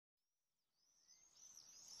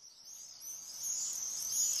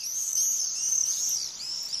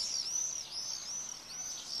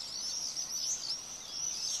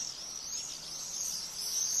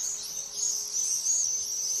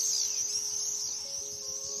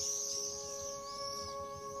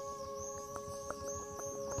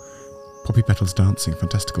Poppy petals dancing,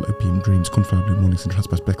 fantastical opium dreams, cornflower blue mornings and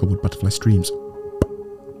transposed Beckerwood butterfly streams.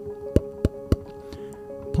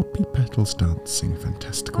 Poppy petals dancing,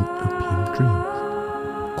 fantastical opium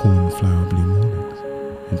dreams, cornflower blue mornings,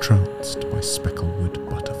 entranced by specklewood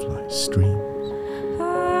butterfly streams.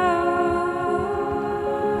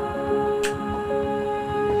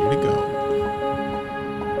 Here we go.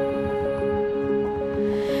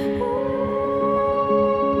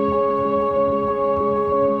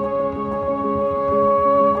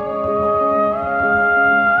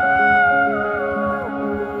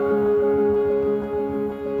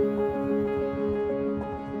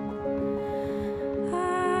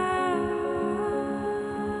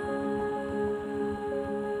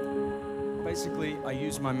 Basically, I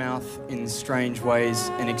use my mouth in strange ways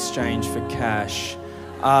in exchange for cash.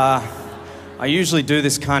 I usually do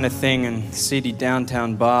this kind of thing in seedy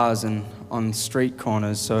downtown bars and on street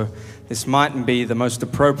corners, so this mightn't be the most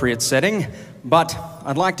appropriate setting, but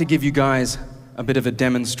I'd like to give you guys a bit of a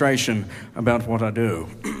demonstration about what I do.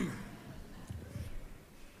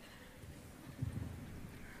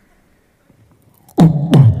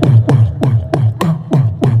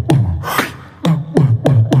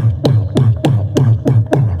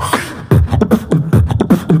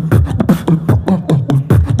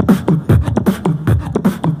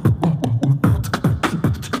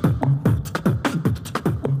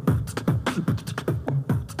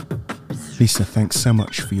 Lisa, thanks so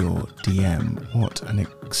much for your DM. What an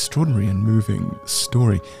extraordinary and moving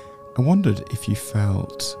story. I wondered if you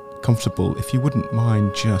felt comfortable, if you wouldn't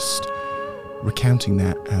mind just recounting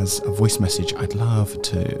that as a voice message. I'd love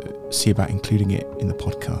to see about including it in the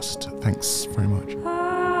podcast. Thanks very much.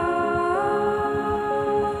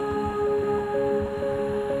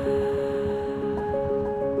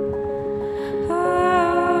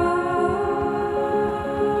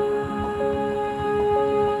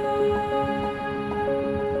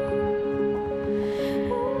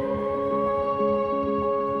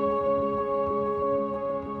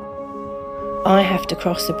 I have to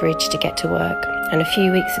cross a bridge to get to work, and a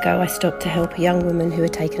few weeks ago I stopped to help a young woman who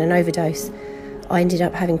had taken an overdose. I ended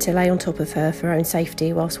up having to lay on top of her for her own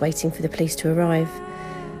safety whilst waiting for the police to arrive.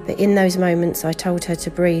 But in those moments I told her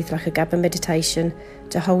to breathe like a GABA meditation,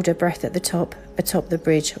 to hold her breath at the top, atop the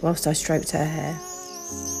bridge, whilst I stroked her hair.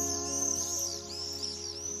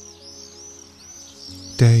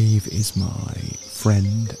 Dave is my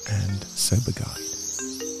friend and sober guide.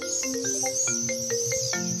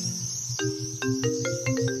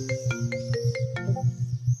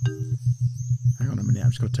 Hang on a minute,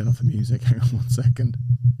 I've just got to turn off the music. Hang on 1 second.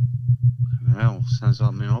 Wow, sounds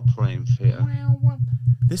like my operating theatre.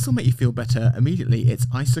 This will make you feel better immediately. It's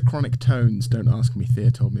isochronic tones. Don't ask me.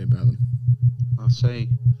 Thea told me about them. I see.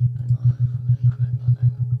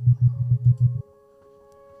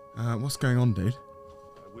 What's going on, dude?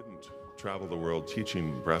 I wouldn't travel the world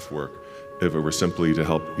teaching breath work if it were simply to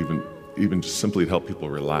help, even just simply to help people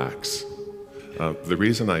relax. The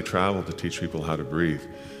reason I travel to teach people how to breathe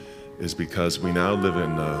is because we now live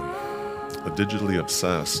in a digitally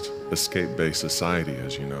obsessed, escape-based society,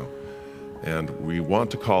 as you know. And we want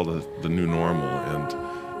to call it the new normal,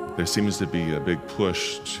 and there seems to be a big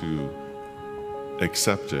push to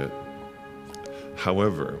accept it.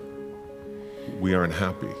 However, we aren't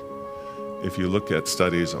happy. If you look at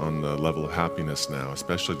studies on the level of happiness now,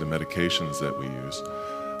 especially the medications that we use,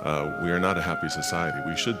 we are not a happy society.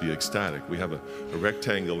 We should be ecstatic. We have a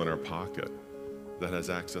rectangle in our pocket that has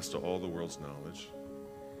access to all the world's knowledge,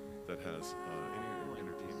 that has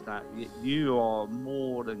entertainment. That you are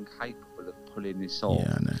more than capable of pulling this off.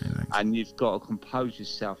 Yeah, no, thanks. And you've got to compose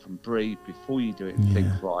yourself and breathe before you do it and think,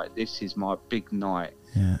 right, this is my big night.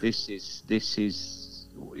 Yeah. This is,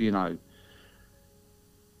 you know,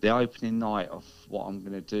 the opening night of what I'm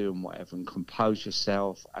going to do and whatever, and compose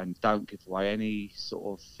yourself and don't give away any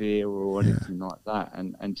sort of fear or anything like that,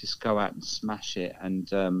 and just go out and smash it.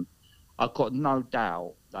 And I've got no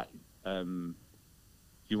doubt that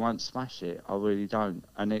you won't smash it. I really don't.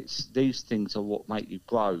 And it's these things are what make you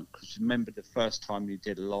grow. Because remember the first time you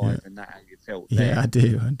did a live and that how you felt there. Yeah, I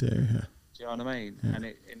do. Yeah. Do you know what I mean? Yeah. And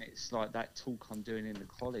it's like that talk I'm doing in the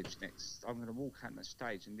college next. I'm going to walk out on the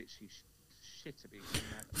stage and literally shit to be.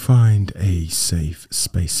 Find a safe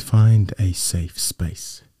space. Find a safe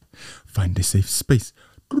space. Find a safe space.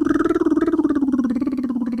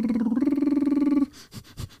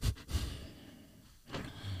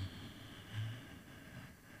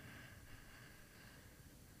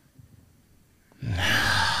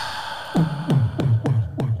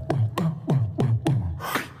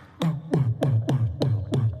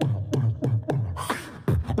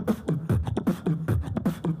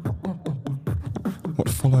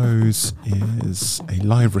 follows is a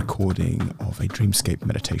live recording of a dreamscape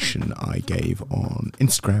meditation I gave on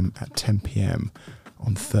Instagram at 10 p.m.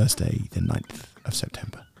 on Thursday, the 9th of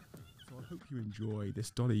September. So I hope you enjoy.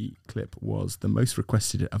 This Dolly clip was the most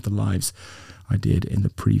requested of the lives I did in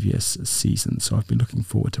the previous season, so I've been looking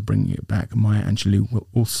forward to bringing it back. Maya Angelou will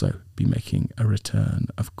also be making a return,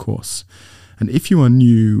 of course. And if you are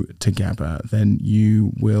new to GABA, then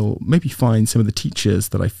you will maybe find some of the teachers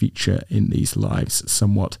that I feature in these lives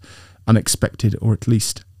somewhat unexpected, or at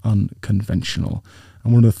least unconventional.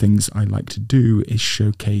 And one of the things I like to do is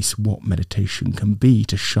showcase what meditation can be,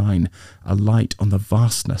 to shine a light on the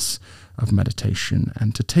vastness of meditation,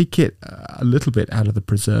 and to take it a little bit out of the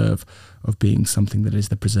preserve of being something that is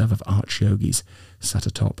the preserve of arch yogis sat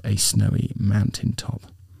atop a snowy mountaintop.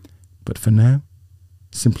 But for now,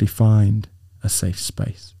 simply find a safe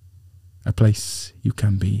space, a place you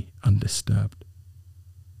can be undisturbed,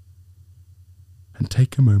 and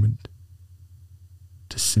take a moment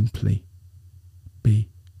to simply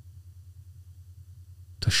be,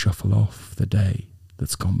 to shuffle off the day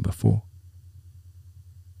that's gone before,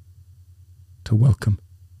 to welcome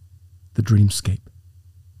the dreamscape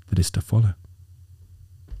that is to follow.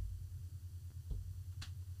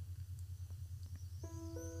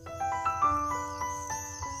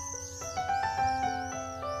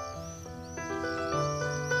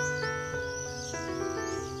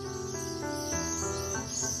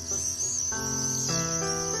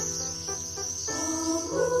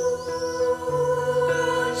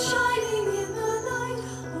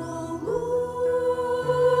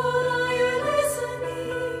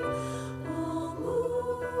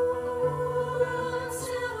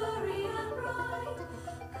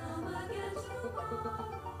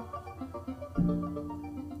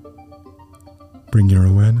 Bring your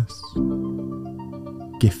awareness,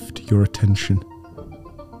 gift your attention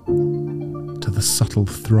to the subtle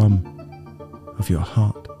thrum of your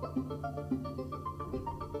heart.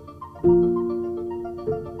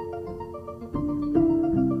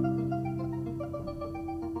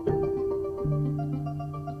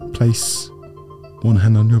 Place one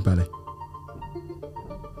hand on your belly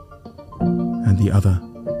and the other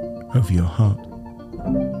over your heart.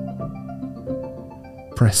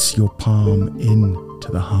 Press your palm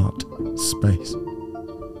into the heart space.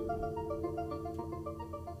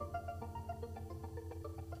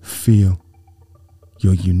 Feel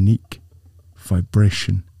your unique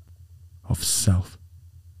vibration of self.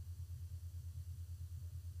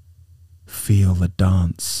 Feel the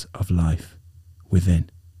dance of life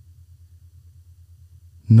within.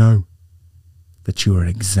 Know that you are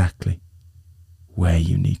exactly where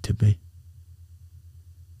you need to be.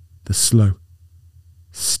 The slow,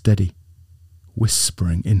 steady,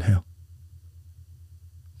 whispering inhale.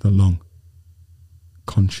 The long,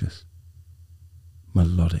 conscious,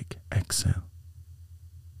 melodic exhale.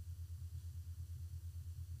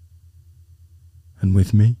 And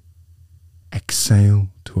with me, exhale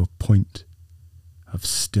to a point of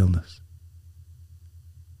stillness.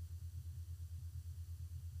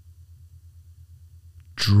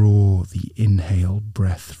 Draw the inhale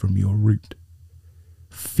breath from your root.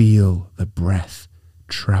 Feel the breath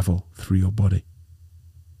travel through your body.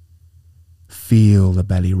 Feel the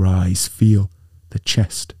belly rise, feel the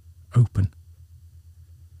chest open,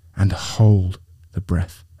 and hold the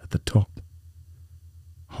breath at the top.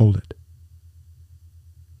 Hold it.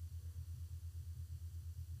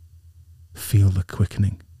 Feel the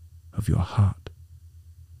quickening of your heart.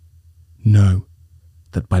 Know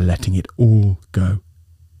that by letting it all go,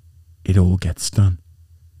 it all gets done.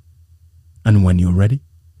 And when you're ready,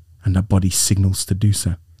 and our body signals to do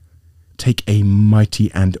so, take a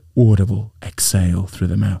mighty and audible exhale through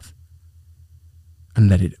the mouth and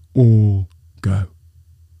let it all go.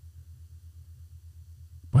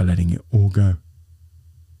 By letting it all go,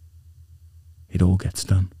 it all gets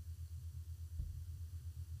done.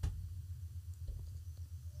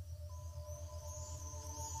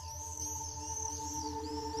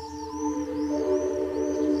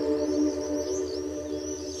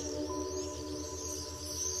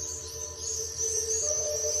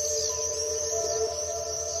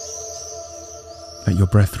 Let your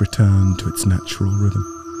breath return to its natural rhythm.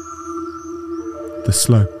 The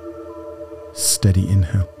slow, steady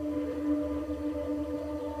inhale.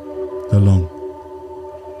 The long,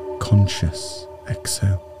 conscious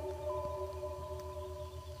exhale.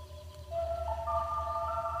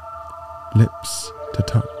 Lips to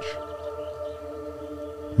touch.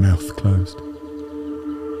 Mouth closed.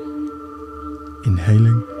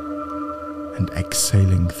 Inhaling and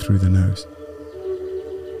exhaling through the nose.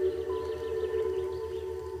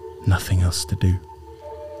 Nothing else to do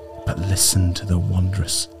but listen to the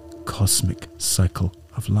wondrous cosmic cycle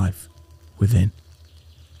of life within.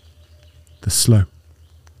 The slow,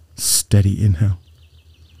 steady inhale.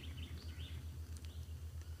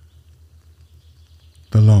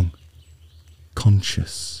 The long,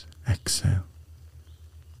 conscious exhale.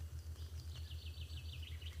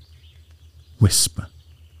 Whisper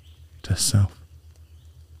to self,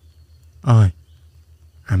 I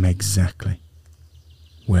am exactly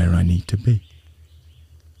where I need to be.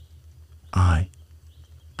 I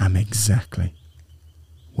am exactly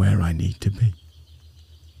where I need to be.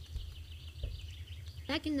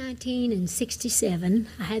 Back in 1967,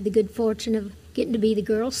 I had the good fortune of getting to be the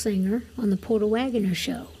girl singer on the Porter Wagoner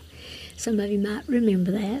Show. Some of you might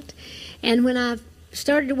remember that. And when I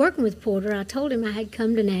started working with Porter, I told him I had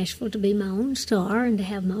come to Nashville to be my own star and to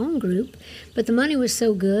have my own group. But the money was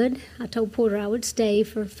so good, I told Porter I would stay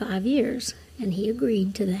for 5 years, and he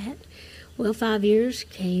agreed to that. Well, 5 years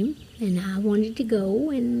came, and I wanted to go,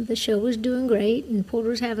 and the show was doing great, and Porter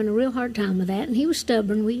was having a real hard time with that, and he was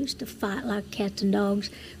stubborn. We used to fight like cats and dogs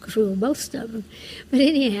because we were both stubborn. But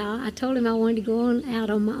anyhow, I told him I wanted to go out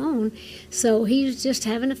on my own, so he was just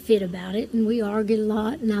having a fit about it, and we argued a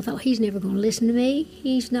lot, and I thought, he's never going to listen to me.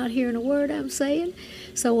 He's not hearing a word I'm saying,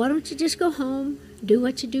 so why don't you just go home, do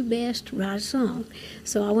what you do best, write a song.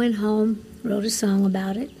 So I went home, wrote a song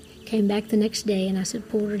about it, came back the next day, and I said,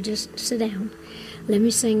 Porter, just sit down. Let me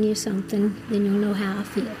sing you something, then you'll know how I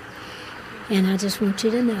feel. And I just want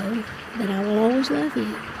you to know that I will always love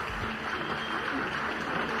you.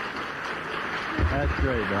 That's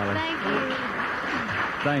great, Dolly. Thank you.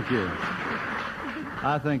 Thank you.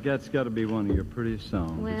 I think that's got to be one of your prettiest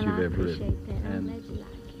songs that you've ever written. That. And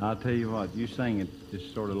I'll tell you what, you sang it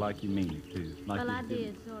just sort of like you mean it, too. Like Well, you I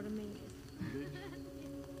did sort of mean it.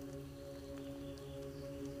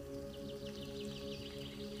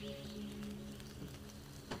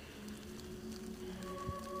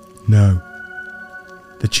 Know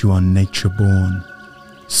that you are nature-born,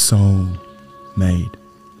 soul-made.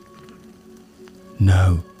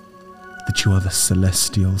 Know that you are the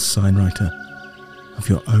celestial signwriter of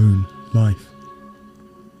your own life,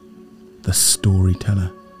 the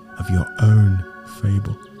storyteller of your own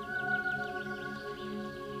fable.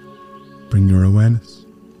 Bring your awareness,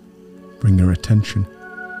 bring your attention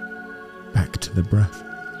back to the breath.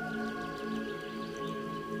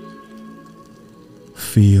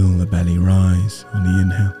 Feel the belly rise on the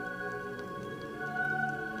inhale.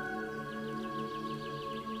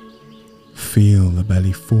 Feel the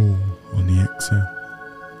belly fall on the exhale.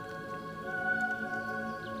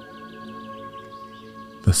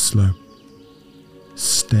 The slow,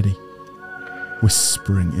 steady,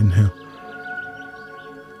 whispering inhale.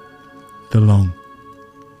 The long,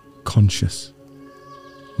 conscious,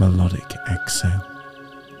 melodic exhale.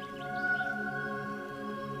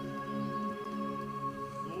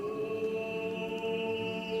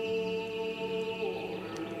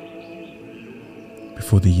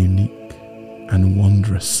 Before the unique and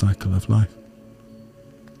wondrous cycle of life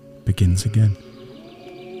begins again.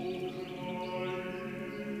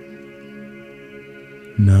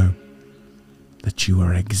 Know that you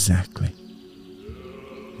are exactly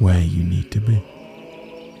where you need to be.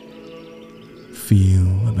 Feel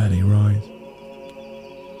the belly rise.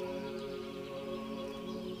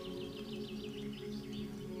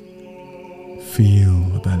 Feel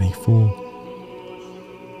the belly fall.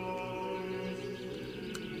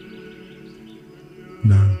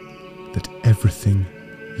 Know that everything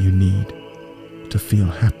you need to feel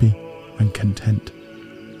happy and content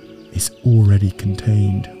is already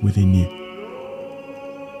contained within you.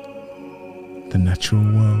 The natural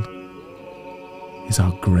world is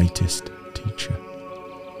our greatest teacher.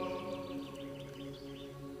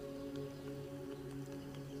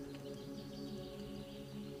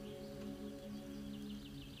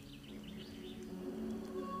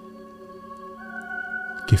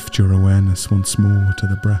 Gift your awareness once more to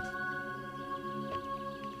the breath.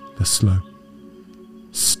 The slow,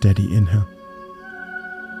 steady inhale.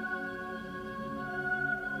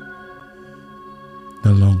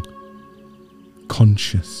 The long,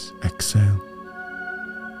 conscious exhale.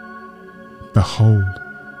 Behold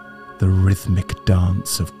the rhythmic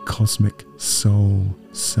dance of cosmic soul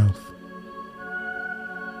self.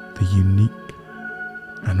 The unique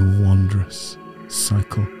and wondrous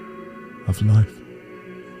cycle of life.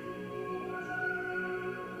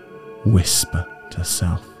 Whisper to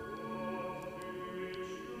self.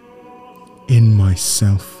 In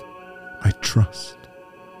myself I trust.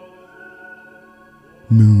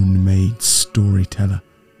 Moon-made storyteller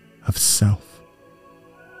of self.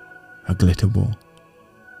 A glitter ball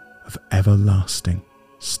of everlasting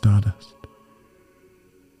stardust.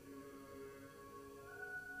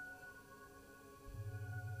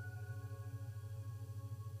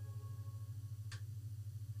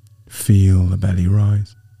 Feel the belly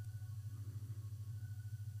rise.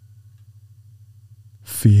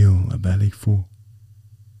 Feel the belly fall.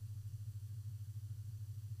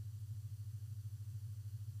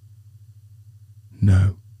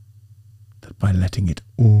 Know that by letting it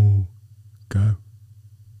all go,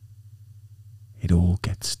 it all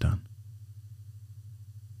gets done.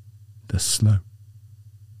 The slow,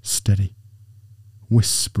 steady,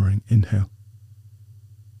 whispering inhale.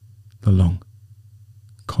 The long,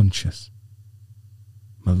 conscious,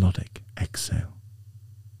 melodic exhale.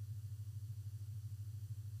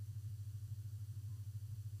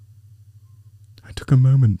 I took a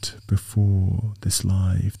moment before this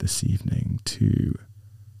live this evening to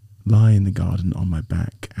lie in the garden on my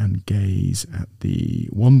back and gaze at the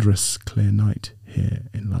wondrous clear night here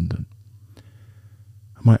in London.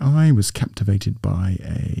 My eye was captivated by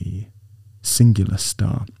a singular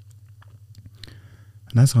star,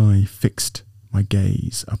 and as I fixed my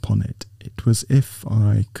gaze upon it, it was as if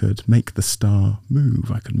I could make the star move,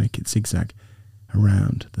 I could make it zigzag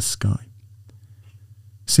around the sky.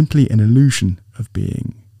 Simply an illusion of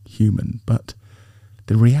being human, but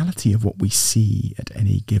the reality of what we see at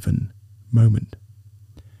any given moment.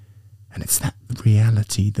 And it's that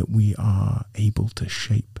reality that we are able to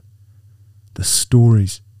shape. The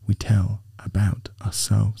stories we tell about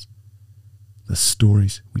ourselves, the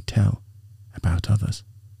stories we tell about others.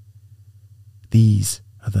 These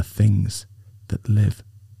are the things that live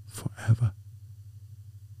forever.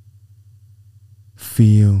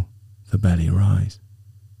 Feel the belly rise.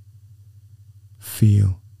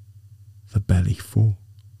 Feel the belly fall.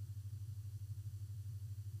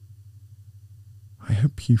 I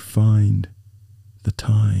hope you find the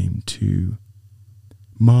time to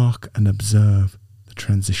mark and observe the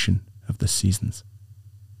transition of the seasons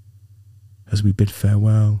as we bid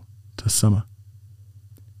farewell to summer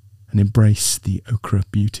and embrace the ochre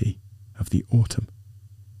beauty of the autumn.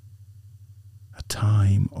 A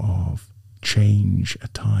time of change, a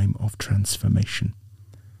time of transformation.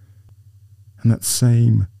 And that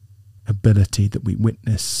same ability that we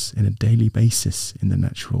witness in a daily basis in the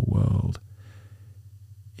natural world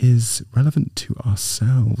is relevant to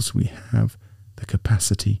ourselves. We have the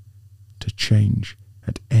capacity to change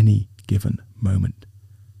at any given moment.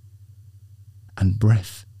 And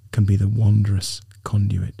breath can be the wondrous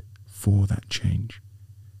conduit for that change.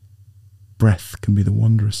 Breath can be the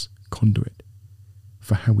wondrous conduit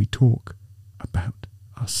for how we talk about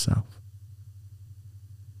ourselves.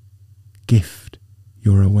 Gift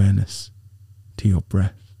your awareness to your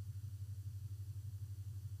breath.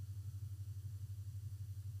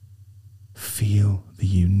 Feel the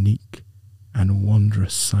unique and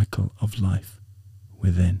wondrous cycle of life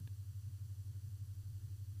within.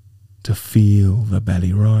 To feel the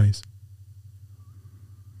belly rise.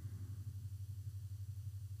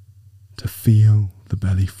 To feel the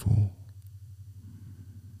belly fall.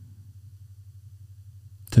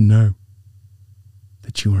 To know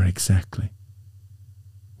that you are exactly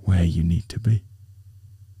where you need to be.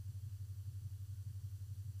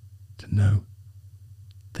 To know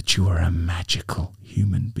that you are a magical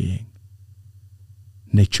human being,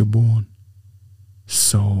 nature born,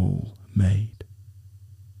 soul made.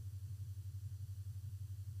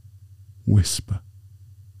 Whisper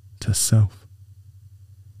to self,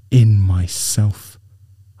 in myself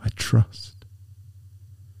I trust.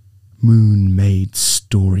 Moon-made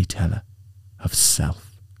storyteller of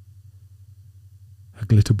self. A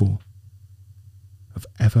glitter ball of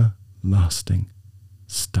everlasting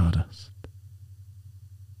stardust.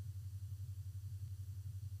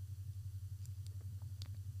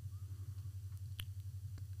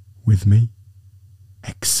 With me,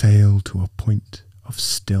 exhale to a point of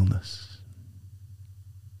stillness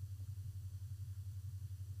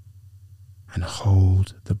and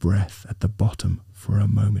hold the breath at the bottom for a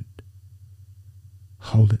moment.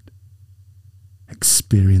 Hold it.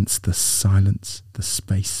 Experience the silence, the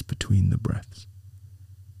space between the breaths.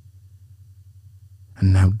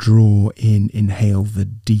 And now draw in, inhale the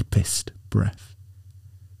deepest breath.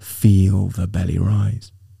 Feel the belly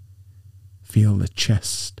rise. Feel the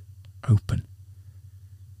chest open.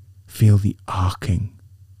 Feel the arcing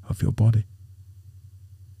of your body.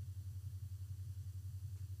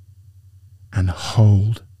 And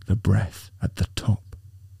hold the breath at the top.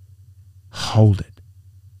 Hold it.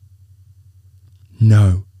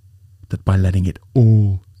 Know that by letting it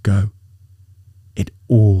all go, it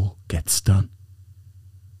all gets done.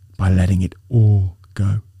 By letting it all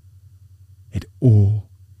go, it all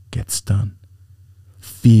gets done.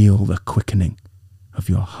 Feel the quickening of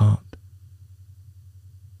your heart.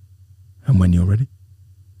 And when you're ready,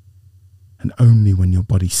 and only when your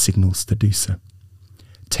body signals to do so,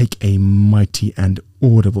 take take a mighty and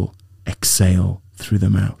audible exhale through the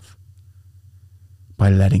mouth. By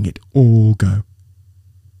letting it all go,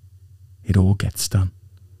 it all gets done.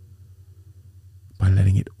 By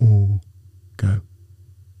letting it all go,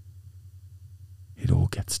 it all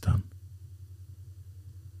gets done.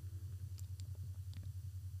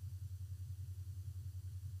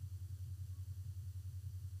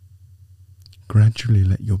 Gradually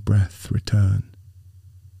let your breath return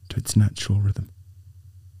to its natural rhythm.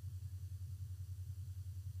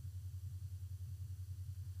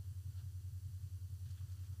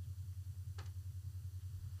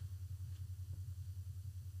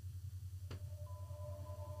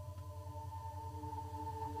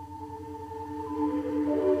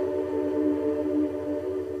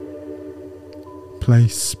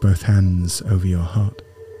 Place both hands over your heart,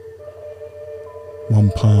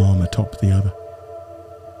 one palm atop the other.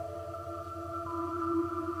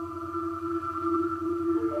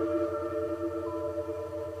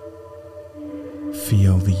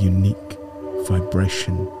 Feel the unique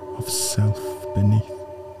vibration of self beneath.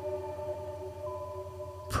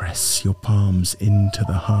 Press your palms into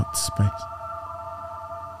the heart space.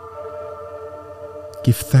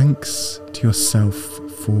 Give thanks to yourself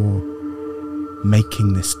for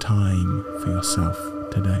making this time for yourself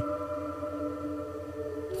today,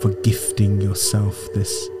 for gifting yourself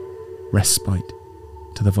this respite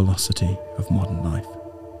to the velocity of modern life,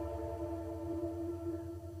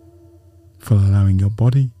 for allowing your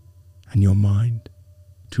body and your mind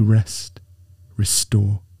to rest,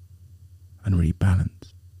 restore, and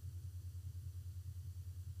rebalance,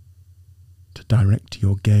 to direct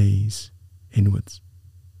your gaze inwards,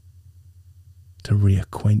 to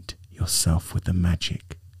reacquaint yourself with the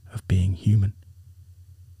magic of being human,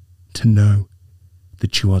 to know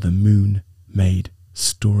that you are the moon-made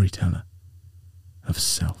storyteller of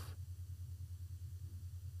self.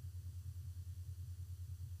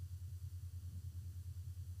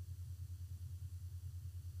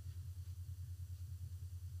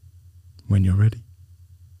 When you're ready,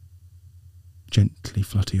 gently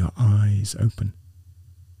flutter your eyes open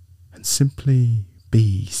and simply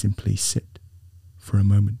sit for a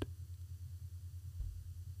moment.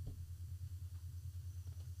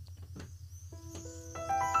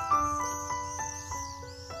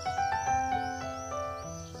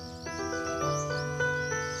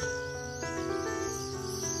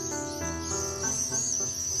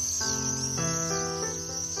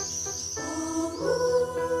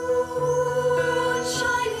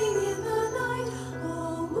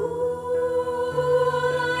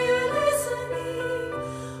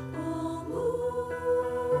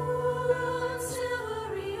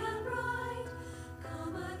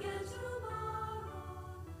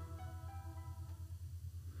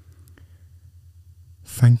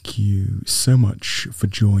 Thank you so much for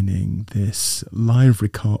joining this live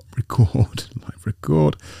record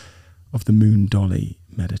of the Moon Dolly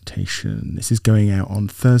meditation. This is going out on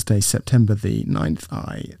Thursday, September the 9th,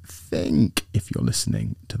 I think, if you're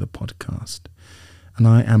listening to the podcast. And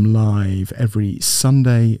I am live every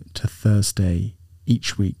Sunday to Thursday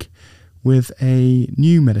each week with a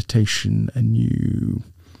new meditation, a new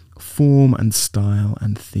form and style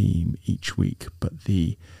and theme each week, but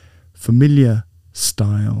the familiar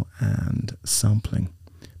style and sampling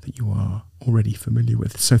that you are already familiar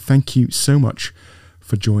with. So thank you so much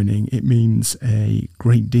for joining. It means a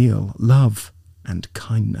great deal. Love and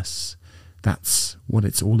kindness. That's what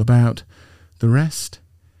it's all about. The rest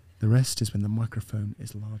is when the microphone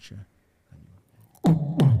is larger.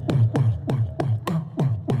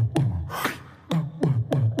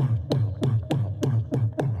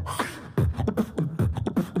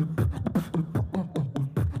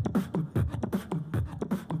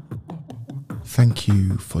 Thank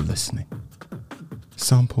you for listening.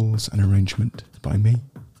 Samples and arrangement by me,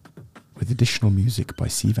 with additional music by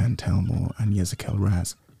Sivan Talmor and Yezekel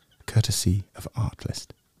Raz, courtesy of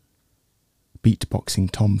Artlist. Beatboxing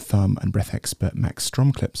Tom Thumb and breath expert Max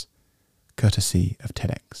Stromclips, courtesy of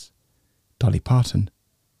TEDx. Dolly Parton,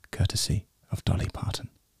 courtesy of Dolly Parton.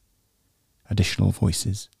 Additional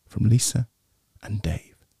voices from Lisa and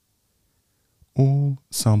Dave. All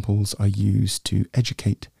samples are used to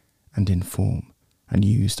educate and inform, and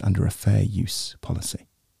used under a fair use policy.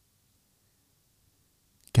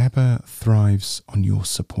 Gabba thrives on your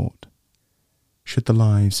support. Should the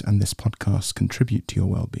lives and this podcast contribute to your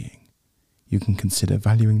well-being, you can consider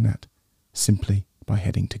valuing that simply by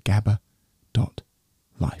heading to gabba.life.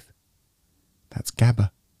 That's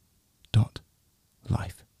gabba.life.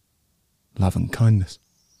 Love and kindness.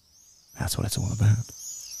 That's what it's all about.